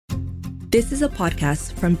This is a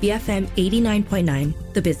podcast from BFM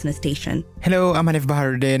 89.9, the business station. Hello, I'm Hanif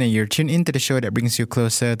Baharuddin and you're tuned into the show that brings you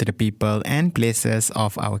closer to the people and places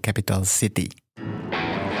of our capital city.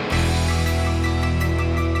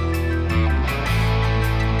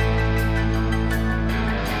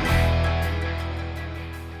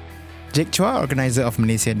 Jake Chua, organizer of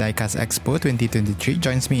Malaysia Diecast Expo 2023,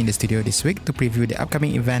 joins me in the studio this week to preview the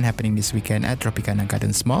upcoming event happening this weekend at Tropicana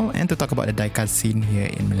Gardens Mall and to talk about the diecast scene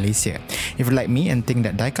here in Malaysia. If you're like me and think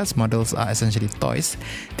that diecast models are essentially toys,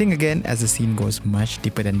 think again as the scene goes much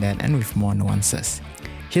deeper than that and with more nuances.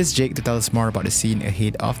 Here's Jake to tell us more about the scene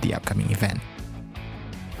ahead of the upcoming event.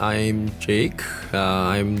 I'm Jake.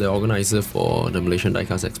 I'm the organizer for the Malaysian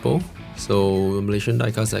Diecast Expo. So the Malaysian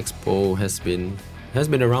Diecast Expo has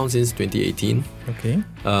been around since 2018. Okay.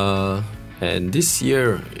 And this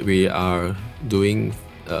year we are doing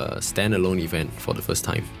a standalone event for the first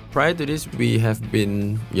time. Prior to this, we have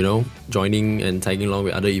been, joining and tagging along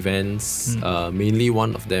with other events. Mainly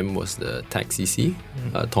one of them was the TAG-CC,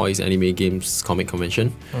 Toys, Anime, Games, Comic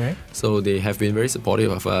Convention. Alright. So they have been very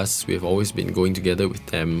supportive of us. We have always been going together with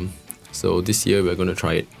them. So this year we're going to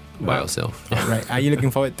try it by ourselves. Right. Are you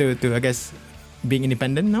looking forward to I guess, being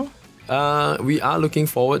independent now? We are looking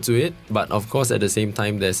forward to it, but of course at the same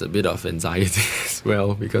time there's a bit of anxiety as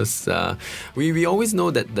well because we always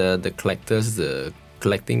know that the collectors, the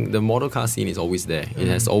model car scene is always there. It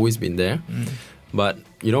has always been there. But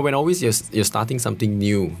when always you're starting something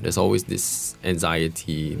new, there's always this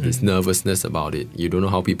anxiety, this nervousness about it. You don't know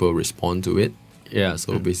how people respond to it. Yeah,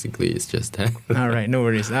 so basically it's just that. Alright, no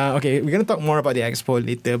worries. Okay, we're going to talk more about the expo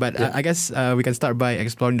later, but I guess we can start by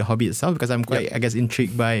exploring the hobby itself because I'm quite,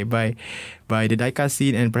 intrigued by the diecast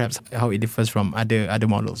scene and perhaps how it differs from other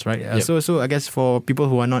models, right? So I guess for people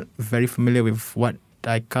who are not very familiar with what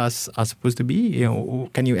diecasts are supposed to be,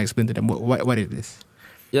 can you explain to them what it is?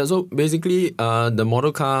 Yeah, so basically, the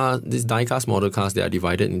model car, these diecast model cars, they are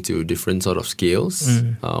divided into different sort of scales.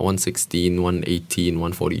 116, 118,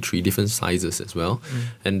 143, different sizes as well.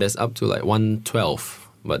 And there's up to like 112,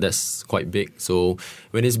 but that's quite big. So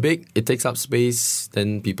when it's big, it takes up space,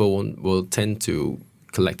 then people will tend to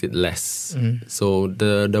collect it less. So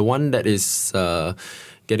the one that is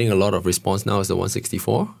getting a lot of response now is the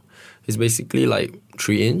 164. It's basically like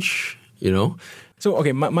 3-inch, So,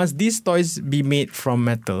 okay, must these toys be made from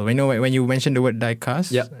metal? When you mentioned the word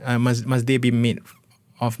diecast, must they be made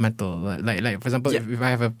of metal? Like for example, if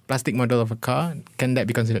I have a plastic model of a car, can that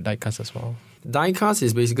be considered diecast as well? Diecast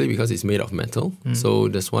is basically because it's made of metal. So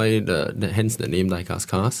that's why hence the name diecast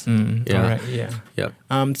cars.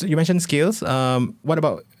 Alright, So you mentioned scales. What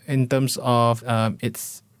about in terms of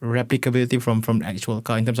its replicability from the actual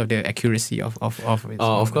car in terms of the accuracy of it?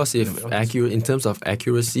 Of course, in terms of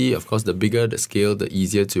accuracy, of course, the bigger the scale, the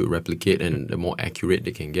easier to replicate and the more accurate they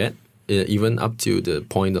can get. Even up to the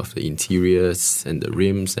point of the interiors and the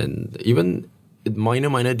rims and even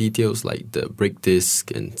minor details like the brake disc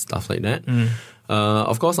and stuff like that.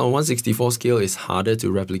 Of course, on 164 scale, it's harder to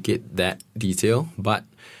replicate that detail. But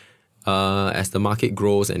as the market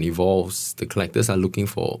grows and evolves, the collectors are looking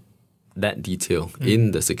for that detail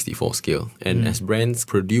in the 64 scale. And as brands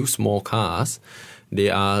produce more cars, they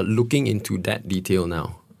are looking into that detail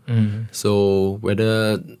now. So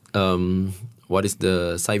whether what is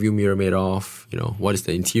the side view mirror made of, what does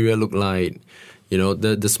the interior look like,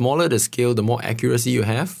 the smaller the scale, the more accuracy you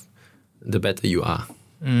have, the better you are.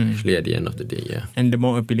 Actually at the end of the day, And the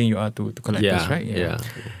more appealing you are to collectors, right? Yeah.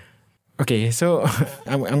 Okay, so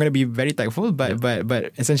I'm going to be very tactful,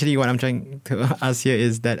 but essentially what I'm trying to ask here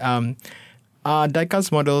is that are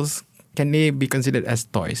diecast models, can they be considered as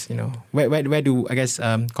toys? Where do I guess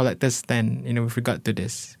collectors stand with regard to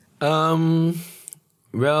this? Well,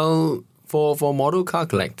 for model car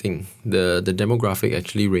collecting, the demographic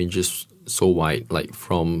actually ranges so wide, like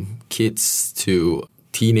from kids to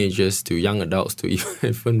teenagers to young adults to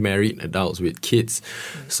even married adults with kids.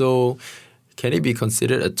 So can it be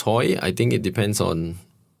considered a toy? I think it depends on,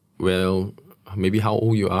 maybe how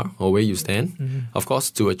old you are or where you stand. Of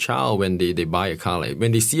course, to a child, when they buy a car,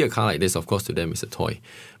 when they see a car like this, of course, to them it's a toy.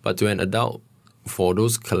 But to an adult, for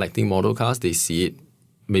those collecting model cars, they see it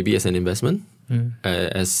maybe as an investment,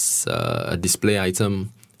 as a display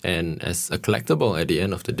item, and as a collectible at the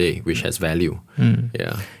end of the day, which has value.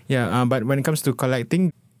 But when it comes to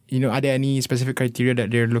collecting, are there any specific criteria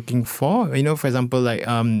that they're looking for? For example,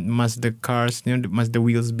 must the cars, must the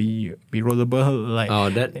wheels be rollable?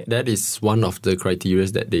 That is one of the criteria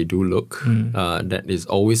that they do look. That is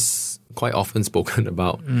always quite often spoken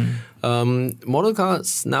about. Model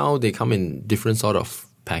cars now, they come in different sort of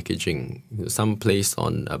packaging. Some placed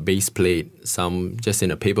on a base plate, some just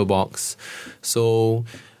in a paper box. So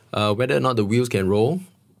whether or not the wheels can roll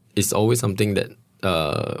is always something that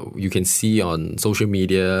you can see on social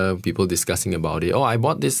media, people discussing about it. Oh, I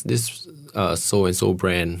bought this so-and-so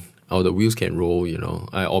brand. Oh, the wheels can roll,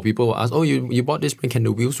 or people will ask, oh, you bought this brand, can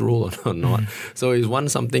the wheels roll or not? So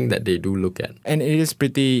it's something that they do look at. And it is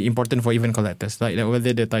pretty important for even collectors, like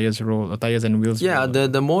whether the tires roll or tires and wheels roll.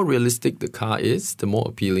 The more realistic the car is, the more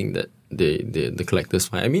appealing that the collectors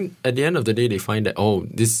find. I mean, at the end of the day, they find that,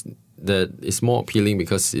 that it's more appealing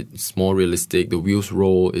because it's more realistic. The wheels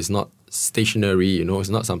roll, is not stationary, it's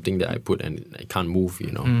not something that I put and I can't move,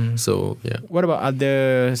 So, yeah. What about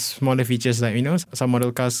other smaller features like, some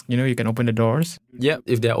model cars, you can open the doors? Yeah,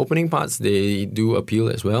 if they're opening parts, they do appeal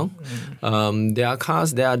as well. There are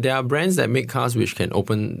cars, there are brands that make cars which can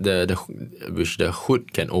open which the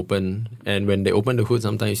hood can open. And when they open the hood,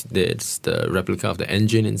 sometimes there's the replica of the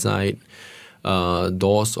engine inside,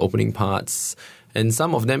 doors, opening parts. And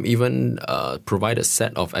some of them even provide a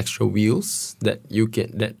set of extra wheels that you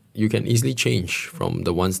can easily change from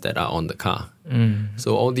the ones that are on the car.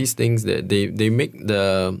 So all these things that they make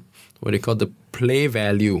the what they call the play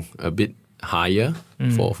value a bit higher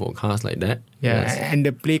for cars like that. Yeah, yes. And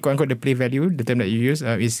the quote-unquote, the play value, the term that you use,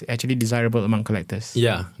 is actually desirable among collectors.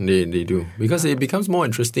 Yeah, they do. Because it becomes more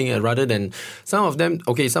interesting rather than some of them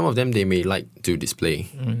they may like to display,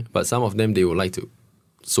 but some of them they would like to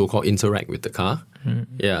so-called interact with the car.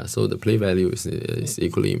 Yeah, so the play value is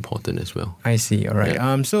equally important as well. I see. All right.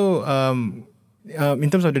 Yeah. In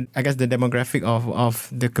terms of the demographic of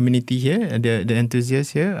the community here, the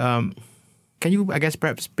enthusiasts here, can you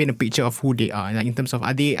perhaps paint a picture of who they are? Like in terms of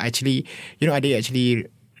are they actually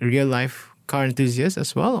real life car enthusiasts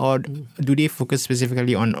as well, or do they focus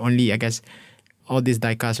specifically on only all these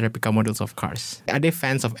diecast replica models of cars? Are they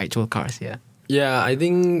fans of actual cars? Yeah. Yeah, I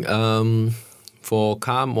think. For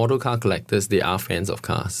model car collectors, they are fans of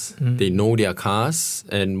cars. They know their cars,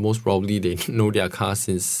 and most probably they know their cars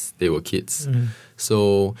since they were kids.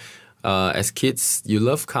 So, as kids, you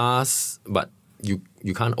love cars, but you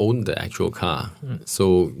can't own the actual car.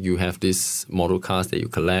 So you have these model cars that you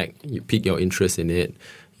collect. You pick your interest in it,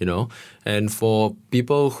 And for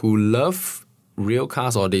people who love real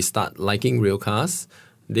cars or they start liking real cars,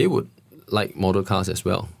 they would like model cars as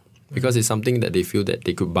well, because it's something that they feel that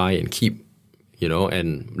they could buy and keep.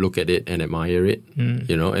 And look at it and admire it,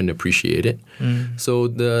 and appreciate it. So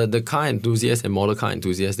the car enthusiasts and model car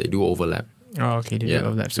enthusiasts, they do overlap. Oh, okay, they do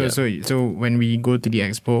overlap. So when we go to the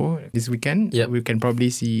expo this weekend, we can probably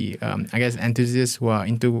see, enthusiasts who are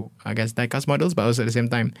into, diecast models, but also at the same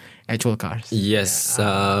time, actual cars. Yes,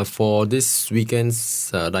 for this weekend's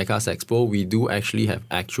Diecast Expo, we do actually have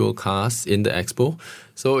actual cars in the expo.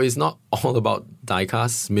 So it's not all about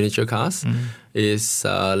diecast miniature cars. It's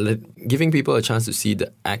giving people a chance to see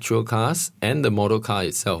the actual cars and the model car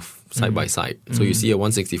itself side by side. So you see a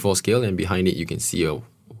 1/64 scale, and behind it you can see a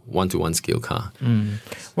 1:1 scale car.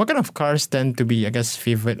 What kind of cars tend to be,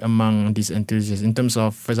 favorite among these enthusiasts? In terms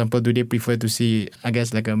of, for example, do they prefer to see,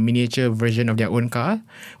 like a miniature version of their own car,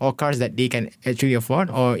 or cars that they can actually afford,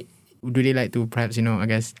 or do they like to perhaps,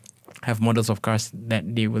 have models of cars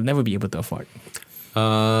that they will never be able to afford?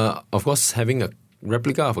 Of course, having a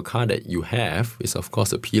replica of a car that you have is of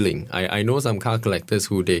course appealing. I know some car collectors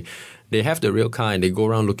who they have the real car and they go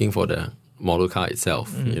around looking for the model car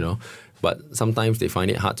itself, But sometimes they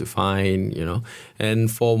find it hard to find,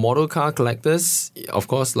 And for model car collectors, of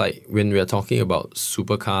course, like when we are talking about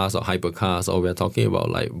supercars or hypercars, or we are talking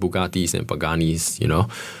about like Bugattis and Paganis,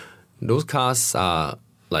 those cars are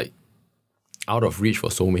like out of reach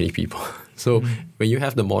for so many people. So when you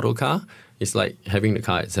have the model car, it's like having the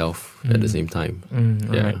car itself at the same time.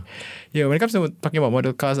 Right. Yeah, when it comes to talking about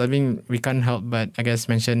model cars, I think we can't help but,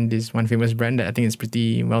 mention this one famous brand that I think is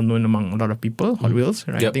pretty well known among a lot of people, Hot Wheels,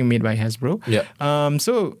 right? Yep. I think made by Hasbro. Yeah.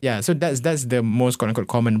 So that's the most quote-unquote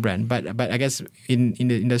common brand. But I guess in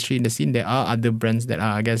the industry, in the scene, there are other brands that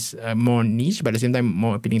are, more niche, but at the same time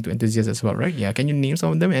more appealing to enthusiasts as well, right? Yeah. Can you name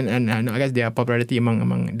some of them? And I guess their popularity among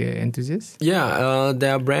the enthusiasts? Yeah,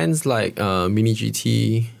 there are brands like Mini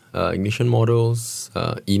GT, Ignition Models,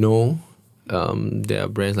 Eno. There are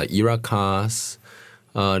brands like Era Cars.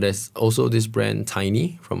 There's also this brand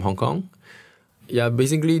Tiny from Hong Kong. Yeah,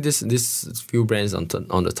 basically this few brands on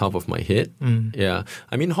the top of my head. Yeah,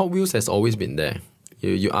 I mean Hot Wheels has always been there.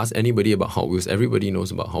 You ask anybody about Hot Wheels, everybody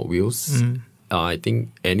knows about Hot Wheels. I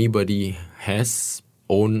think anybody has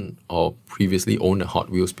own or previously owned a Hot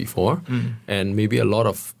Wheels before, and maybe a lot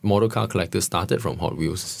of model car collectors started from Hot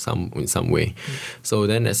Wheels in some way. So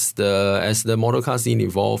then as the model car scene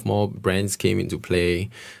evolved, more brands came into play.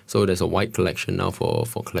 So there's a wide collection now for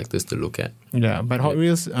collectors to look at. Yeah, but Hot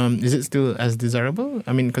Wheels, is it still as desirable?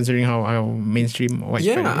 I mean, considering how mainstream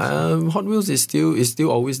widespread it is? Hot Wheels is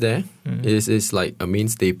still always there. It's like a main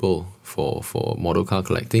staple for model car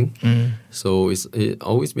collecting. So it's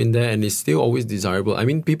always been there, and it's still always desirable. I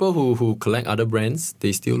mean, people who collect other brands,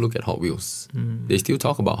 they still look at Hot Wheels. They still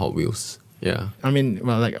talk about Hot Wheels. Yeah. I mean,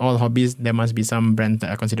 well, like all hobbies, there must be some brands that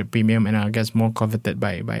are considered premium and I guess more coveted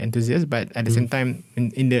by enthusiasts. But at the same time,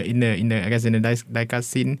 in the I guess in the diecast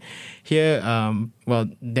scene here, well,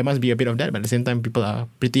 there must be a bit of that. But at the same time, people are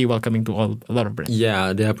pretty welcoming to a lot of brands.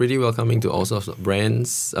 Yeah, they are pretty welcoming to all sorts of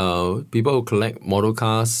brands. People who collect model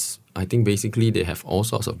cars, I think basically they have all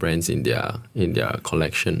sorts of brands in their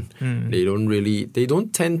collection. They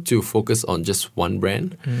don't tend to focus on just one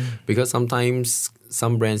brand because sometimes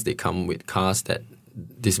some brands, they come with cars that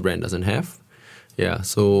this brand doesn't have. Yeah,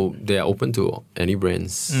 so they are open to any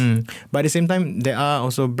brands. But at the same time, there are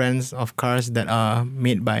also brands of cars that are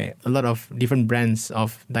made by a lot of different brands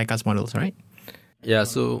of diecast models, right? Yeah,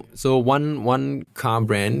 so one car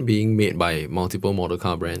brand being made by multiple model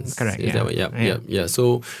car brands. Correct. Is that what?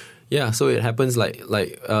 Yeah. So it happens like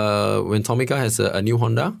when Tomica has a new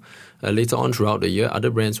Honda, later on throughout the year, other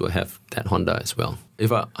brands will have that Honda as well. If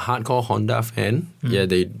a hardcore Honda fan,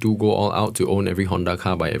 they do go all out to own every Honda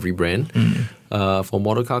car by every brand. For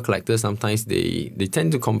model car collectors, sometimes they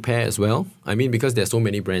tend to compare as well. I mean, because there's so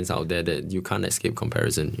many brands out there that you can't escape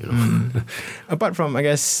comparison, you know. Apart from, I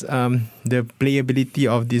guess, the playability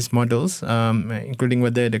of these models, including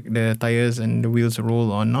whether the tires and the wheels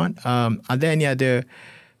roll or not, are there any other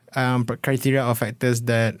criteria or factors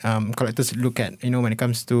that collectors look at, when it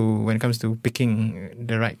comes to picking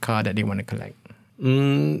the right car that they want to collect?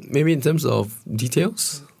 Maybe in terms of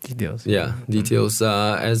details. Yeah, details.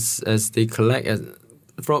 As they collect,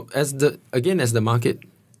 as the market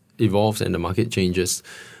evolves and the market changes,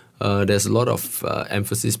 there's a lot of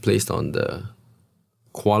emphasis placed on the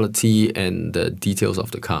quality and the details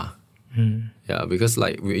of the car. Yeah, because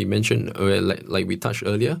like we mentioned, like we touched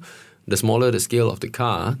earlier, the smaller the scale of the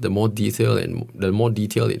car, the more detail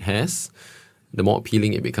it has, the more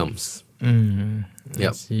appealing it becomes.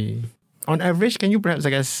 I see. On average, can you perhaps,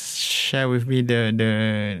 I guess, share with me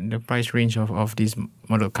the price range of these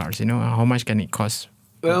model cars? How much can it cost?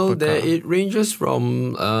 Well, it ranges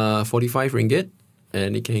from 45 ringgit,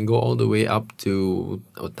 and it can go all the way up to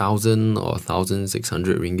 1,000 or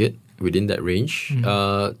 1,600 ringgit within that range.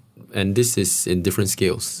 And this is in different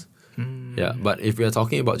scales. Yeah, but if we are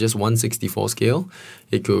talking about just 1/64 scale,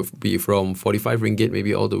 it could be from 45 ringgit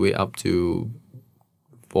maybe all the way up to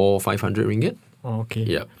 400-500 ringgit. Okay.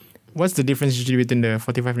 Yeah. What's the difference usually between the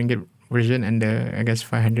 45 ringgit version and the, I guess,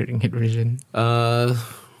 500 ringgit version?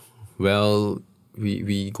 Well,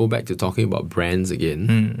 we go back to talking about brands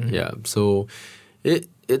again. Yeah. So it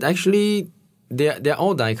actually they're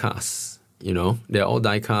all die-casts. They're all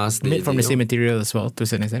die-cast. Made from the same material as well, to a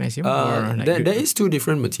certain extent, I assume? There is two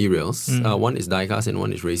different materials. One is die-cast and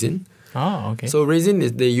one is resin. Oh, okay. So resin,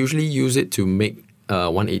 they usually use it to make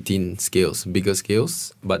 118 scales, bigger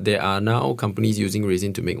scales. But there are now companies using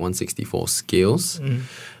resin to make 164 scales.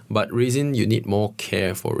 But resin, you need more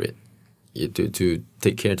care for it. To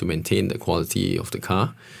take care to maintain the quality of the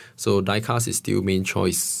car. So die-cast is still main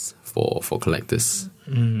choice for collectors.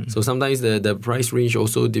 So sometimes the price range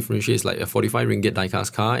also differentiates, like a 45 ringgit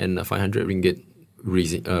die-cast car and a 500 ringgit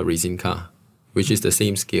resin car, which is the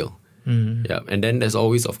same scale. Yeah, and then there's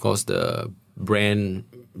always, of course, the brand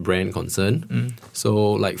concern.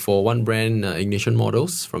 So like for one brand, Ignition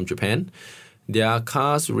Models from Japan, their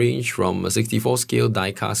cars range from a 64 scale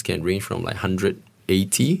die-cast can range from like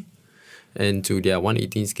 180 and to their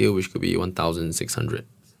 118 scale, which could be 1,600.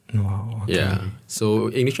 Wow. Okay. Yeah. So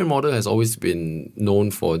Ignition Model has always been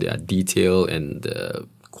known for their detail and the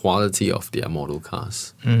quality of their model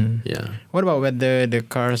cars. Yeah. What about whether the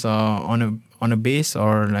cars are on a base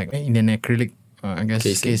or like in an acrylic, I guess,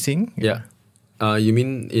 casing? Yeah. You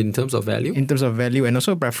mean in terms of value? In terms of value and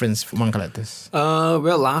also preference among collectors.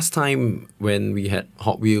 Well, last time when we had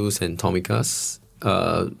Hot Wheels and Tomicas,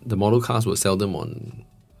 the model cars were seldom on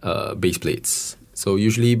base plates. So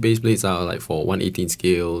usually base plates are like for 118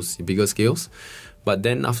 scales, bigger scales. But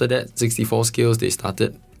then after that, 64 scales, they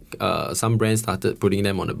started, some brands started putting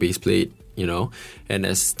them on a base plate, And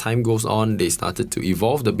as time goes on, they started to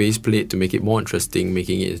evolve the base plate to make it more interesting,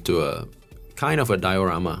 making it into a kind of a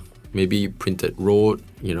diorama. maybe printed road,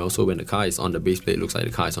 so when the car is on the base plate, it looks like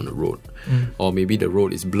the car is on the road. Or maybe the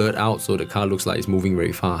road is blurred out, so the car looks like it's moving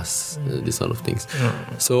very fast, these sort of things.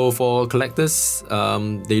 So for collectors,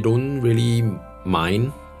 they don't really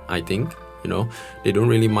mind, I think. They don't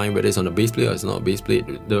really mind whether it's on a base plate or it's not a base plate.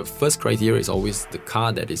 The first criteria is always the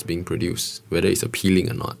car that is being produced, whether it's appealing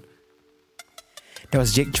or not. That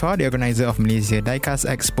was Jake Chua, the organizer of Malaysia Diecast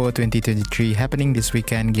Expo 2023, happening this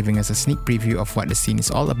weekend, giving us a sneak preview of what the scene is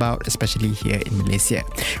all about, especially here in Malaysia.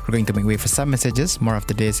 We're going to make way for some messages. More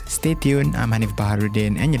after this. Stay tuned. I'm Hanif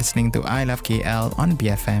Baharuddin, and you're listening to I Love KL on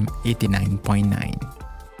BFM 89.9.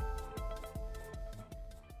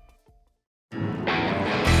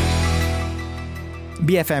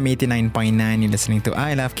 BFM 89.9, you're listening to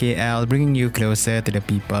I Love KL, bringing you closer to the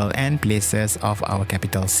people and places of our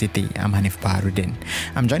capital city. I'm Hanif Baharuddin.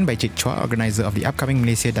 I'm joined by Jake Chua, organizer of the upcoming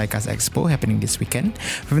Malaysia Diecast Expo happening this weekend.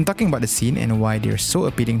 We've been talking about the scene and why they're so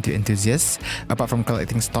appealing to enthusiasts. Apart from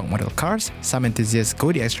collecting stock model cars, some enthusiasts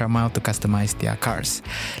go the extra mile to customize their cars.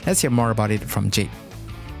 Let's hear more about it from Jake.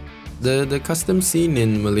 The custom scene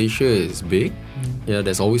in Malaysia is big. Yeah,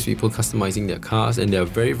 there's always people customizing their cars, and there are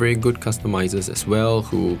very, very good customizers as well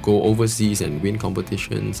who go overseas and win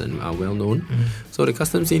competitions and are well known. So the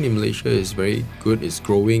custom scene in Malaysia is very good, it's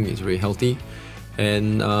growing, it's very healthy.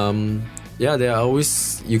 And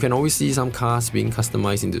you can always see some cars being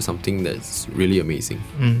customized into something that's really amazing.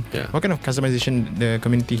 Yeah. What kind of customization the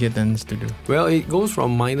community here tends to do? Well, it goes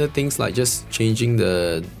from minor things like just changing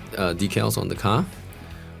the decals on the car,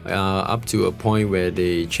 up to a point where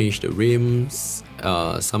they change the rims.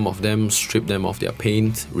 Some of them strip them of their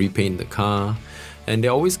paint, repaint the car, and they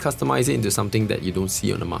always customize it into something that you don't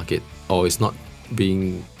see on the market, or it's not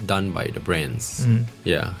being done by the brands.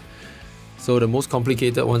 Yeah. So the most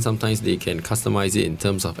complicated one, sometimes they can customize it in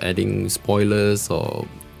terms of adding spoilers, or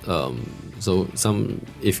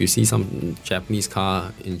if you see some Japanese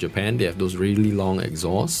car in Japan, they have those really long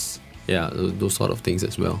exhausts. Yeah, those sort of things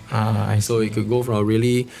as well. So it could go from a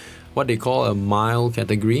really, what they call a mild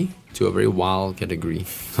category to a very wild category.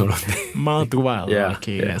 Mild to wild. Yeah.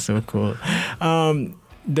 Okay, that's so cool.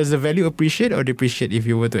 Does the value appreciate or depreciate if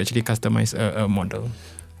you were to actually customize a model?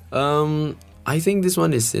 I think this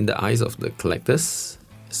one is in the eyes of the collectors.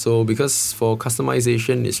 So because for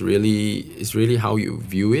customization, it's really how you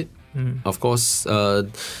view it. Of course, the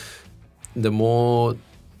more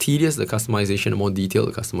tedious the customization, the more detailed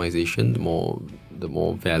the customization, the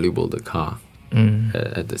more valuable the car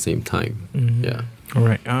at the same time. Yeah. All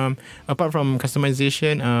right. Apart from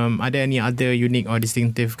customization, are there any other unique or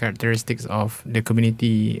distinctive characteristics of the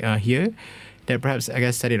community here that perhaps, I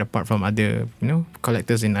guess, set it apart from other,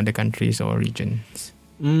 collectors in other countries or regions?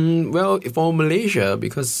 Well, for Malaysia,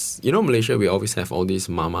 because Malaysia, we always have all these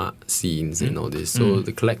mama scenes and all this. So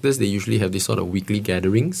the collectors, they usually have these sort of weekly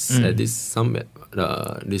gatherings at these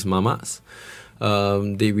mamas.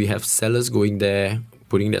 We have sellers going there,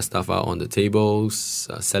 putting their stuff out on the tables,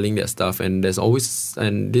 selling their stuff, and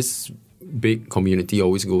this big community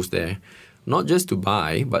always goes there, not just to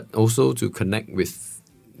buy, but also to connect with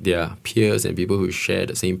their peers and people who share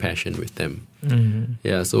the same passion with them.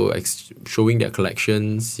 Yeah, so showing their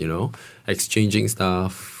collections, exchanging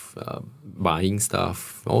stuff, buying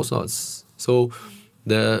stuff, all sorts. So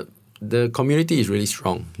the community is really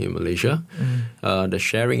strong in Malaysia. The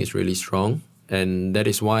sharing is really strong, and that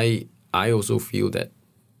is why I also feel that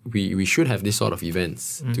we should have this sort of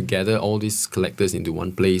events to gather all these collectors into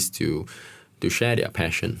one place to share their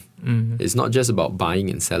passion. It's not just about buying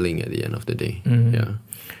and selling at the end of the day. Yeah.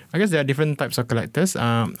 I guess there are different types of collectors.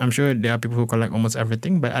 I'm sure there are people who collect almost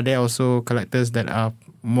everything, but are there also collectors that are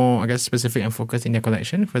more, I guess, specific and focused in their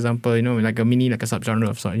collection? For example, like a subgenre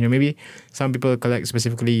of sort. Maybe some people collect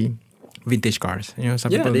specifically vintage cars.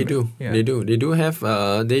 Some people, they do. Yeah. They do. They do have.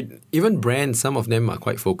 Even brands. Some of them are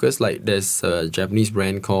quite focused. Like there's a Japanese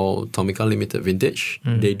brand called Tomica Limited Vintage.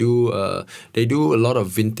 They do a lot of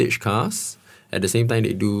vintage cars. At the same time,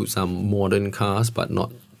 they do some modern cars, but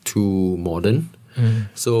not too modern.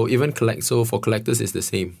 So for collectors, it's the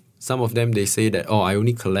same. Some of them, they say that, I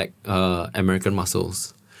only collect American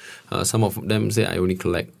muscles. Some of them say I only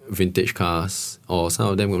collect vintage cars, or some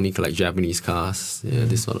of them only collect Japanese cars. Yeah,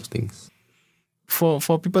 this sort of things. For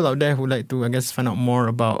people out there who like to, I guess, find out more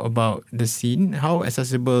about the scene, how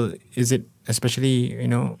accessible is it, especially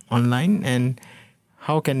online, and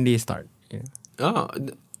how can they start?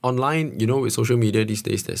 Online, with social media these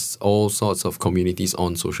days, there's all sorts of communities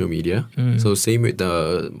on social media. So same with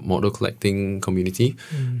the model collecting community.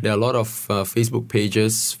 There are a lot of Facebook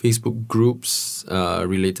pages, Facebook groups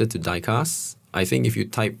related to diecast. I think if you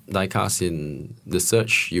type diecast in the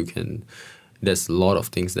search, you can there's a lot of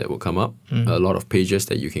things that will come up, a lot of pages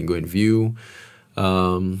that you can go and view.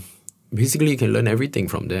 Basically, you can learn everything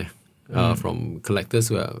from there, from collectors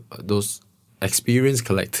who are those experienced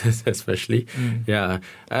collectors, especially. Yeah,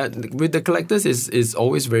 with the collectors, is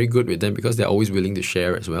always very good with them because they're always willing to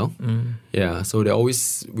share as well. Yeah, so they're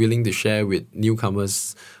always willing to share with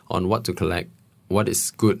newcomers on what to collect, what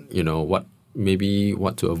is good,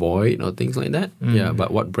 what to avoid or things like that. Yeah,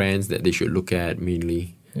 but what brands that they should look at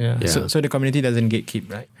mainly. Yeah. So the community doesn't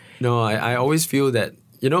gatekeep, right? No, I always feel that,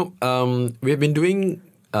 we've been doing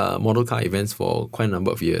model car events for quite a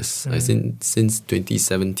number of years, since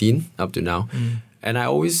 2017 up to now. And I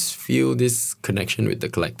always feel this connection with the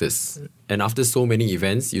collectors. And after so many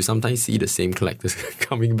events, you sometimes see the same collectors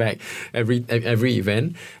coming back every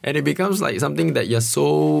event. And it becomes like something that you're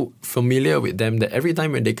so familiar with them that every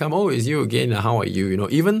time when they come, oh, it's you again, how are you?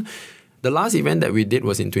 Even the last event that we did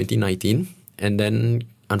was in 2019. And then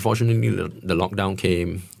unfortunately, the lockdown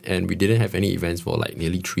came and we didn't have any events for like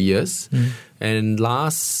nearly 3 years. And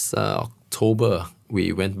last October,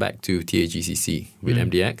 we went back to TAGCC with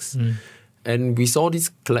MDX. And we saw these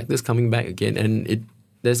collectors coming back again. And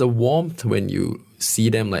there's a warmth when you see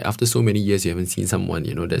them. Like after so many years, you haven't seen someone,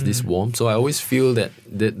 there's this warmth. So I always feel that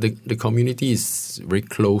the community is very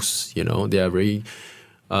close, They are very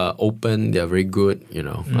open, they are very good,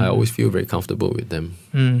 I always feel very comfortable with them.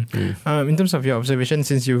 In terms of your observation,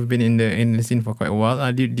 since you've been in the scene for quite a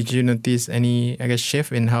while, did you notice any,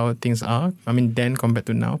 shift in how things are? I mean, then compared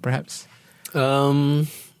to now, perhaps? Well,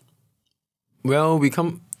 we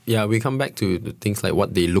come back to the things like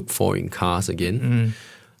what they look for in cars again.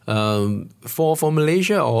 For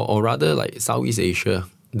Malaysia or rather like Southeast Asia,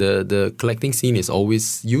 the collecting scene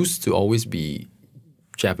used to always be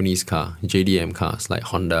Japanese car, JDM cars like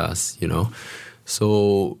Hondas,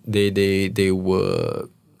 So they were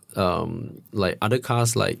like other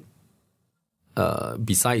cars like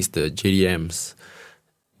besides the JDMs,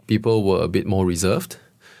 people were a bit more reserved.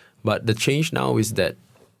 But the change now is that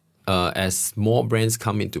as more brands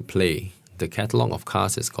come into play, the catalogue of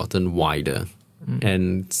cars has gotten wider.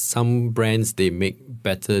 And some brands, they make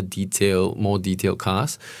more detailed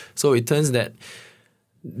cars. So it turns that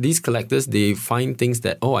these collectors, they find things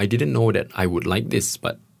that, I didn't know that I would like this,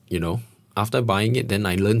 but, after buying it, then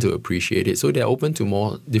I learned to appreciate it. So they're open to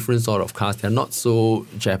more different sort of cars. They're not so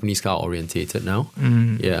Japanese car orientated now.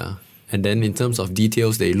 Yeah. And then in terms of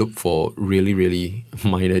details, they look for really, really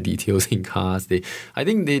minor details in cars. I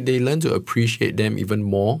think they learn to appreciate them even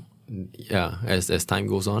more, as time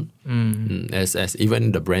goes on, as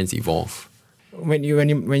even the brands evolve. When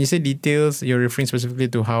you say details, you're referring specifically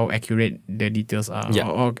to how accurate the details are,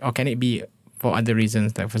 or can it be for other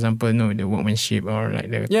reasons, like for example, the workmanship or like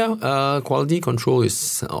the quality control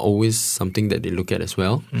is always something that they look at as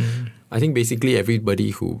well. I think basically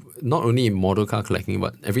everybody who, not only in model car collecting,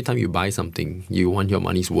 but every time you buy something, you want your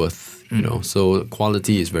money's worth. So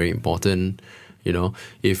quality is very important.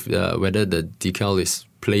 If whether the decal is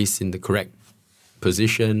placed in the correct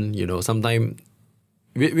position. Sometimes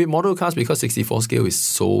with model cars, because 64 scale is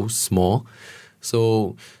so small,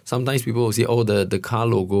 so sometimes people will say, the car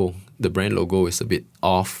logo, the brand logo is a bit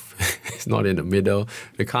off. It's not in the middle.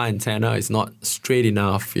 The car antenna is not straight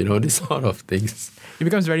enough, this sort of things. It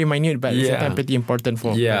becomes very minute, but it's sometimes pretty important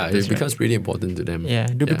for it becomes pretty important to them. Yeah.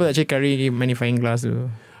 Do people actually carry magnifying glass too?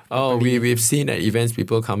 We've seen at events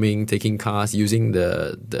people coming, taking cars, using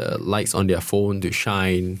the lights on their phone to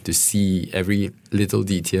shine, to see every little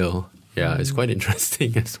detail. Yeah, it's quite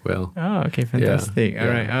interesting as well. Oh, okay, fantastic. All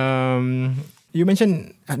right. You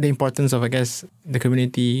mentioned the importance of, the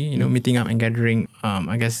community, meeting up and gathering,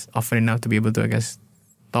 often enough to be able to,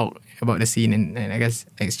 talk about the scene and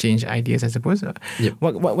exchange ideas, I suppose. Yep.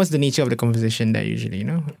 What's the nature of the conversation there usually,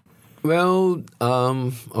 Well,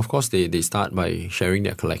 of course, they start by sharing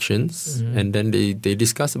their collections, and then they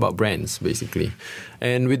discuss about brands, basically.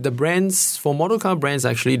 And with the brands, for model car brands,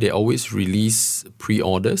 actually, they always release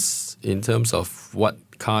pre-orders in terms of what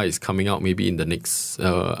car is coming out maybe in the next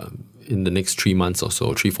 3 months or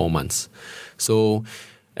so, 3-4 months. So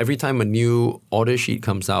every time a new order sheet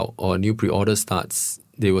comes out or a new pre-order starts,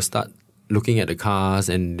 they will start looking at the cars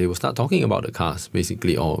and they will start talking about the cars,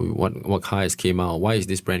 basically, or what car has came out, why is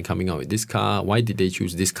this brand coming out with this car, why did they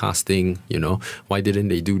choose this casting, why didn't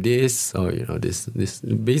they do this, or this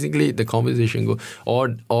basically the conversation go,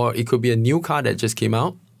 or it could be a new car that just came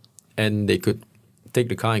out and they could take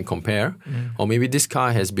the car and compare, or maybe this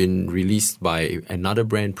car has been released by another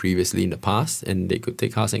brand previously in the past and they could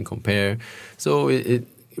take cars and compare. So it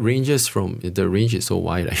ranges from the range is so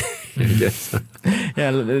wide, I guess.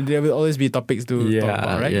 Yeah, there will always be topics to talk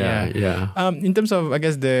about, right? Yeah. In terms of, I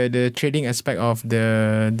guess, the trading aspect of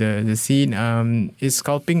the scene, is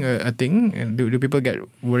scalping a thing? Do people get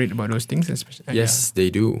worried about those things? Yes, they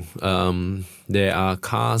do. There are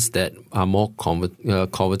cars that are more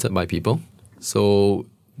coveted by people. So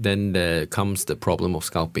then there comes the problem of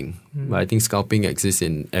scalping. But I think scalping exists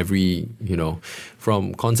in every,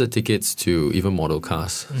 from concert tickets to even model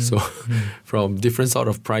cars. So from different sort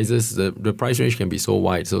of prices, the price range can be so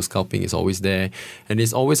wide. So scalping is always there, and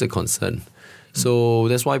it's always a concern. So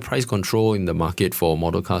that's why price control in the market for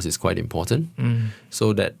model cars is quite important.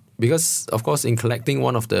 So that, because of course in collecting,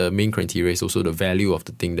 one of the main criteria is also the value of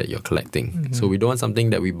the thing that you're collecting. So we don't want something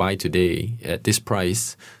that we buy today at this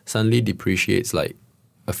price suddenly depreciates like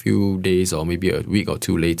a few days or maybe a week or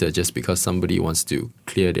two later just because somebody wants to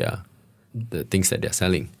clear the things that they're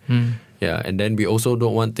selling. Yeah, and then we also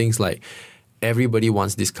don't want things like everybody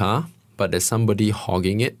wants this car, but there's somebody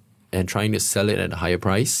hogging it and trying to sell it at a higher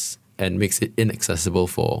price and makes it inaccessible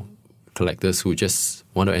for collectors who just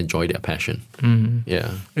want to enjoy their passion.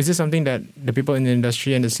 Yeah. Is this something that the people in the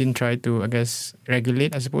industry and the scene try to, I guess,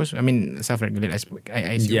 regulate, I suppose? I mean, self-regulate, I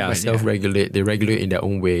assume. Yeah, self-regulate. Yeah. They regulate in their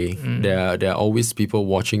own way. There are always people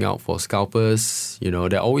watching out for scalpers. There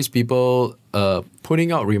are always people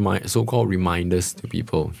putting out so-called reminders to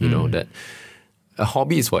people, that a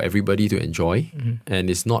hobby is for everybody to enjoy and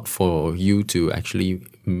it's not for you to actually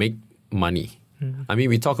make money. I mean,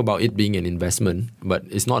 we talk about it being an investment, but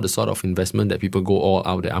it's not the sort of investment that people go all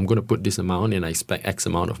out there. I'm going to put this amount and I expect X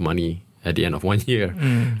amount of money at the end of 1 year.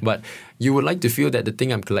 But you would like to feel that the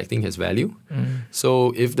thing I'm collecting has value.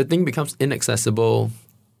 So if the thing becomes inaccessible,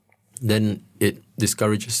 then it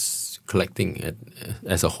discourages collecting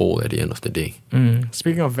as a whole at the end of the day.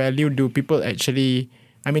 Speaking of value, do people actually...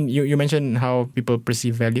 I mean, you mentioned how people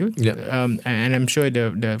perceive value, and I'm sure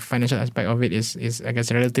the financial aspect of it is I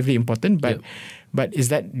guess relatively important. But is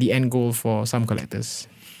that the end goal for some collectors?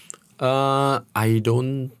 I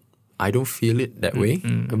don't feel it that way.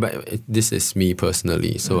 But this is me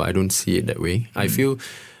personally, so I don't see it that way. I feel,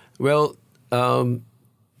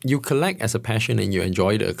 you collect as a passion and you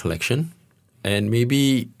enjoy the collection, and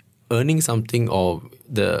maybe earning something or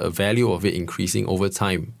the value of it increasing over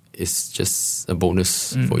time is just a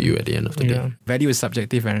bonus for you at the end of the day. Value is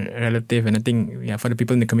subjective and relative, and I think for the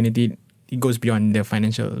people in the community, it goes beyond the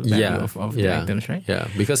financial value of the items, right? Yeah,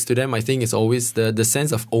 because to them, I think it's always the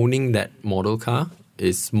sense of owning that model car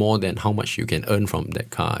is more than how much you can earn from that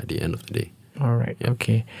car at the end of the day. All right,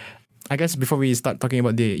 okay. I guess before we start talking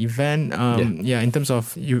about the event, in terms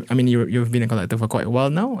of you've been a collector for quite a while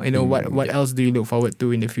now. What else do you look forward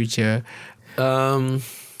to in the future?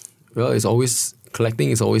 It's always...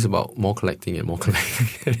 Collecting is always about more collecting and more collecting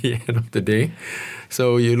at the end of the day.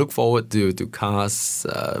 So you look forward to cars,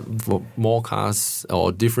 for more cars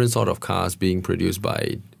or different sort of cars being produced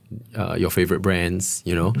by your favorite brands.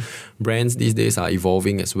 Brands these days are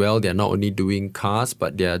evolving as well. They're not only doing cars,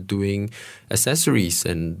 but they're doing accessories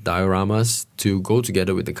and dioramas to go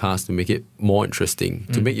together with the cars to make it more interesting,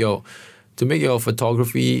 to make your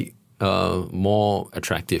photography more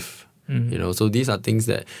attractive. So these are things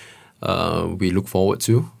that we look forward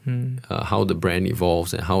to, how the brand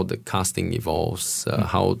evolves and how the casting evolves,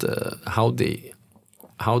 how the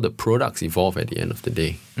products evolve at the end of the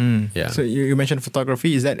day. Yeah. So you mentioned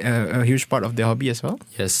photography. Is that a huge part of the hobby as well?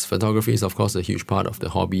 Yes, photography is of course a huge part of the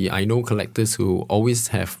hobby. I know collectors who always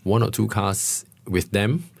have 1 or 2 cars with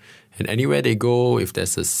them, and anywhere they go, if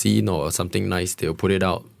there's a scene or something nice, they'll put it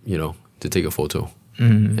out, to take a photo.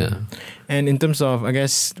 Yeah. And in terms of, I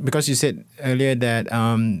guess, because you said earlier that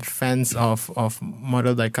fans of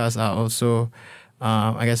model diecast are also,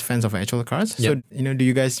 I guess, fans of actual cars. So, do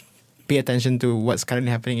you guys pay attention to what's currently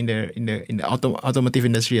happening in the automotive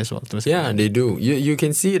industry as well? Yeah, they do. You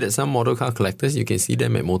can see it at some model car collectors. You can see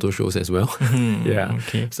them at motor shows as well. Yeah.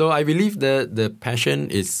 Okay. So I believe the passion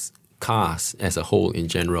is cars as a whole in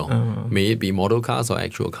general. May it be model cars or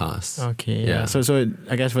actual cars. Okay. Yeah. So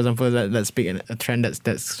I guess, for example, let's pick a trend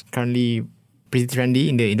that's currently pretty trendy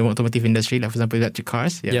in the automotive industry, like for example electric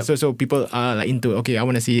cars. Yeah. Yep. So people are like into, okay, I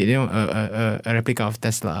want to see a replica of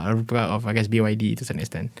Tesla, a replica of, I guess, BYD to some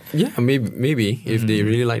extent. Yeah, maybe if they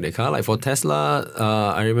really like the car. Like for Tesla,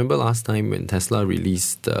 I remember last time when Tesla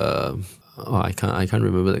released I can't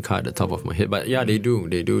remember the car at the top of my head, but yeah, they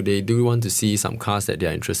do want to see some cars that they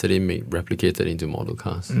are interested in replicated into model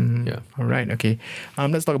cars. Yeah. All right. Okay.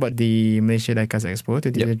 Let's talk about the Malaysia Diecast Expo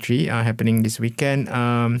 2023 happening this weekend.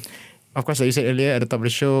 Of course, like you said earlier at the top of the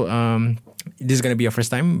show, this is going to be your first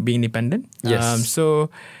time being independent. Yes. So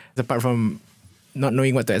apart from not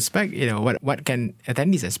knowing what to expect, what can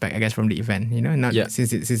attendees expect, I guess, from the event, not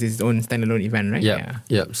since it's its own standalone event, right?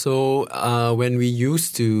 Yeah. So when we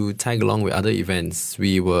used to tag along with other events,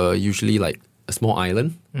 we were usually like a small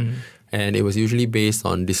island, and it was usually based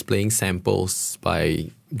on displaying samples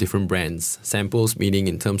by different brands. Samples meaning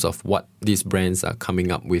in terms of what these brands are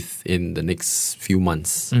coming up with in the next few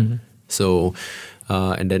months. So,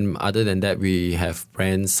 and then other than that, we have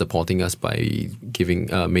brands supporting us by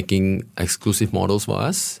making exclusive models for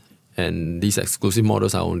us. And these exclusive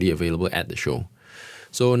models are only available at the show.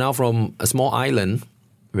 So now from a small island,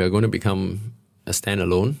 we are going to become a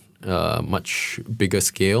standalone, much bigger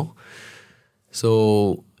scale.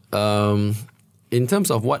 So in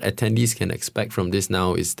terms of what attendees can expect from this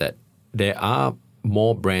now is that there are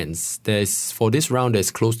more brands. For this round,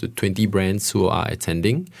 there's close to 20 brands who are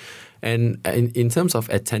attending. And in terms of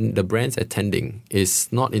the brands attending,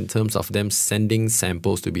 is not in terms of them sending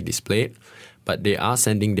samples to be displayed, but they are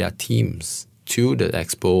sending their teams to the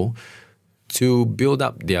expo to build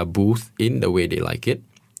up their booth in the way they like it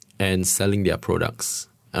and selling their products.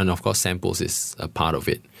 And of course, samples is a part of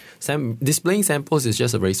it. Displaying samples is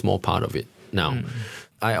just a very small part of it. Now,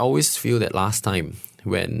 I always feel that last time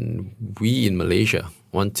when we in Malaysia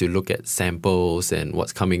want to look at samples and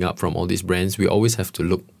what's coming up from all these brands, we always have to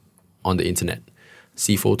look on the internet,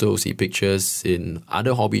 see photos, see pictures in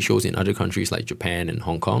other hobby shows in other countries like Japan and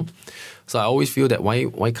Hong Kong. So I always feel that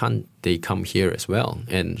why can't they come here as well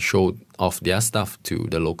and show off their stuff to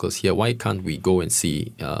the locals here? Why can't we go and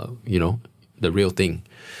see, the real thing?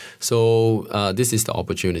 So this is the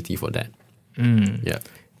opportunity for that.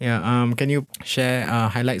 Can you share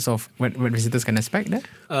highlights of what visitors can expect there?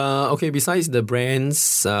 Besides the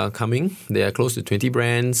brands coming, there are close to 20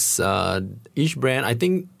 brands. Each brand, I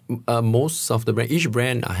think each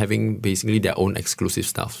brand are having basically their own exclusive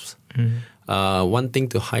stuff. One thing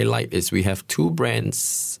to highlight is we have two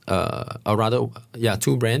brands,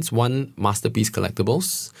 two brands. One, Masterpiece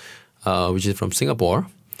Collectibles, which is from Singapore.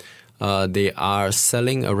 They are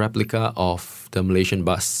selling a replica of the Malaysian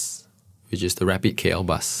bus, which is the Rapid KL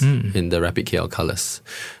bus in the Rapid KL colors.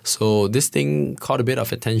 So this thing caught a bit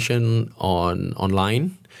of attention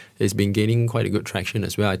online. It's been gaining quite a good traction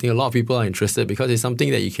as well. I think a lot of people are interested because it's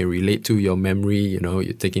something that you can relate to, your memory,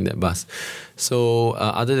 you're taking that bus. So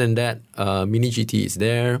other than that, Mini GT is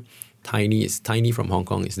there. Tiny from Hong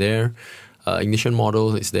Kong is there. Ignition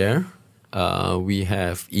Model is there. We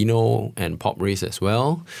have Eno and Pop Race as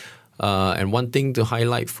well. And one thing to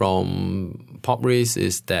highlight from Pop Race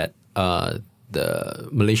is that the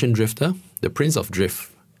Malaysian drifter, the Prince of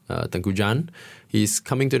Drift, Tengku Jan, he's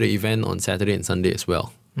coming to the event on Saturday and Sunday as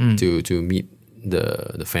well to meet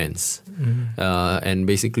the fans. And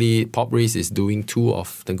basically, Pop Race is doing two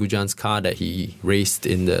of Tengku Jan's car that he raced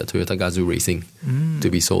in the Toyota Gazoo Racing to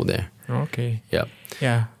be sold there. Okay. Yep.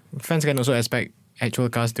 Yeah. Fans can also expect actual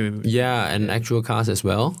cars to... Yeah, and actual cars as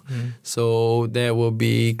well. So there will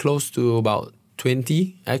be close to about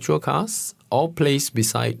 20 actual cars, all placed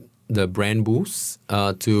beside the brand booths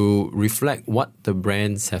to reflect what the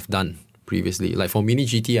brands have done previously. Like for Mini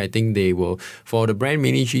GT, I think for the brand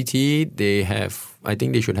Mini GT, I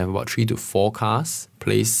think they should have about 3 to 4 cars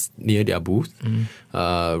placed near their booth,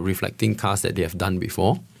 reflecting cars that they have done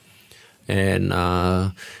before. And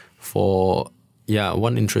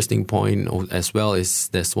one interesting point as well is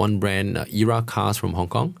there's one brand, Era Cars from Hong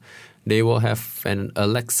Kong. They will have a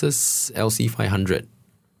Lexus LC500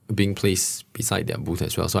 being placed beside their booth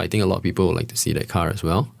as well. So I think a lot of people would like to see that car as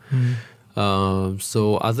well.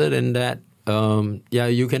 So other than that,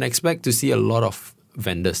 you can expect to see a lot of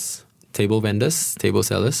vendors, table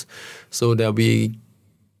sellers. So there'll be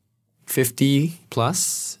 50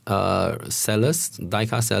 plus sellers,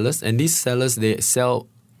 diecast sellers. And these sellers, they sell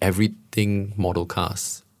everything model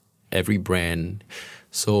cars, every brand.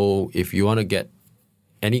 So if you want to get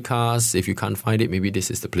any cars, if you can't find it, maybe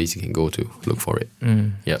this is the place you can go to look for it.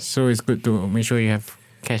 So it's good to make sure you have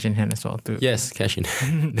cash in hand as well too. Yes, cash in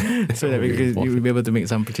hand. So that you'll be able to make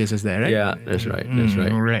some purchases there, right? Yeah, that's right.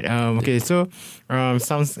 Right. Okay, so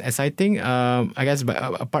sounds exciting. I guess, but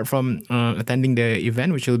apart from attending the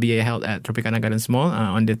event, which will be held at Tropicana Gardens Mall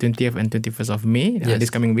on the 20th and 21st of May, this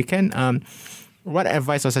coming weekend, what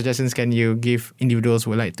advice or suggestions can you give individuals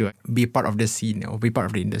who would like to be part of the scene or be part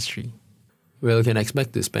of the industry? Well, you can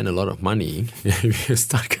expect to spend a lot of money if you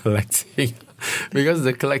start collecting because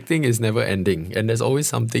the collecting is never ending and there's always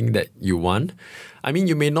something that you want. I mean,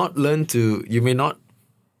 you may not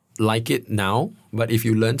like it now, but if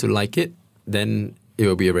you learn to like it, then it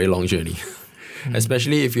will be a very long journey.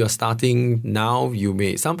 Especially if you're starting now, you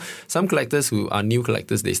may some collectors who are new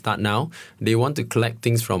collectors, they start now. They want to collect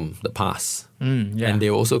things from the past, and they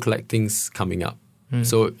also collect things coming up.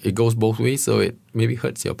 So it goes both ways. So it maybe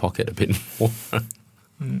hurts your pocket a bit more.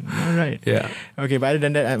 All right. Yeah. Okay, but other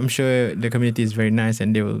than that, I'm sure the community is very nice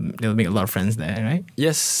and they'll make a lot of friends there, right?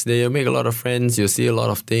 Yes, they'll make a lot of friends. You'll see a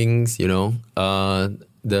lot of things.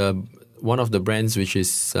 One of the brands which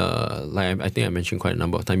is like I think I mentioned quite a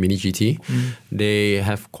number of times, Mini GT. They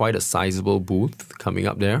have quite a sizable booth coming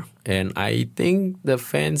up there, and I think the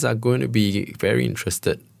fans are going to be very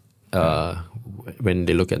interested when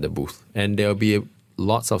they look at the booth. And there'll be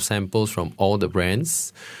lots of samples from all the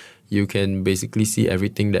brands. You can basically see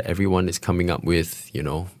everything that everyone is coming up with,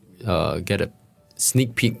 get a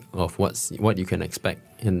sneak peek of what you can expect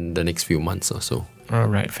in the next few months or so. All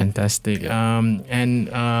right, fantastic. And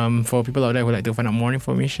for people out there who would like to find out more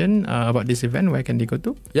information about this event, where can they go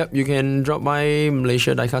to? Yep, you can drop by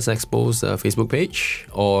Malaysia Diecast Expo's Facebook page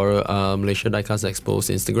or Malaysia Diecast Expo's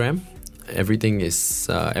Instagram. Everything is,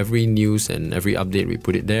 every news and every update, we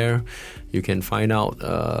put it there. You can find out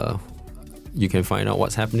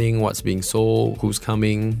what's happening, what's being sold, who's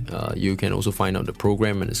coming. You can also find out the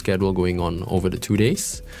program and the schedule going on over the 2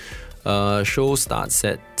 days. Show starts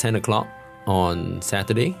at 10 o'clock on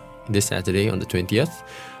this Saturday on the 20th.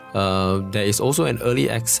 There is also an early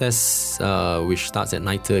access which starts at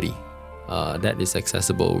 9:30. That is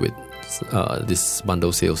accessible with this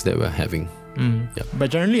bundle sales that we're having. Yep.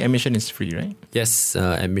 But generally admission is free, right? Yes,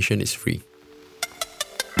 admission is free.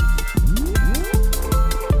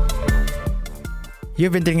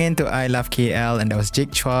 You've been tuning in to I Love KL, and that was Jake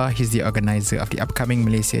Chua. He's the organizer of the upcoming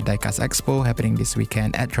Malaysia Diecast Expo happening this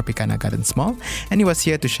weekend at Tropicana Gardens Mall, and he was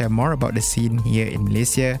here to share more about the scene here in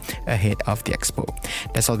Malaysia ahead of the expo.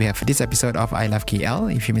 That's all we have for this episode of I Love KL.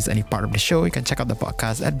 If you missed any part of the show, you can check out the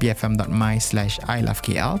podcast at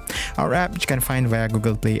bfm.my/ilovekl. Our app, which you can find via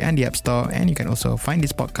Google Play and the App Store, and you can also find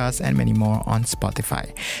this podcast and many more on Spotify.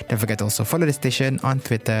 Don't forget to also follow the station on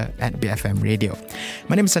Twitter at BFM Radio.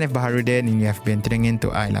 My name is Sanif Baharudin, and you have been tuning in to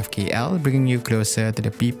I Love KL, bringing you closer to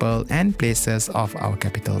the people and places of our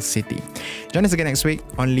capital city. Join us again next week,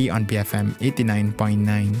 only on BFM 89.9,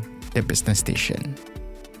 the business station.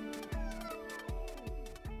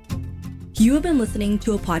 You have been listening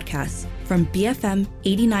to a podcast from BFM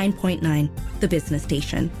 89.9, the business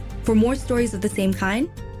station. For more stories of the same kind,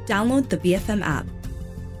 download the BFM app.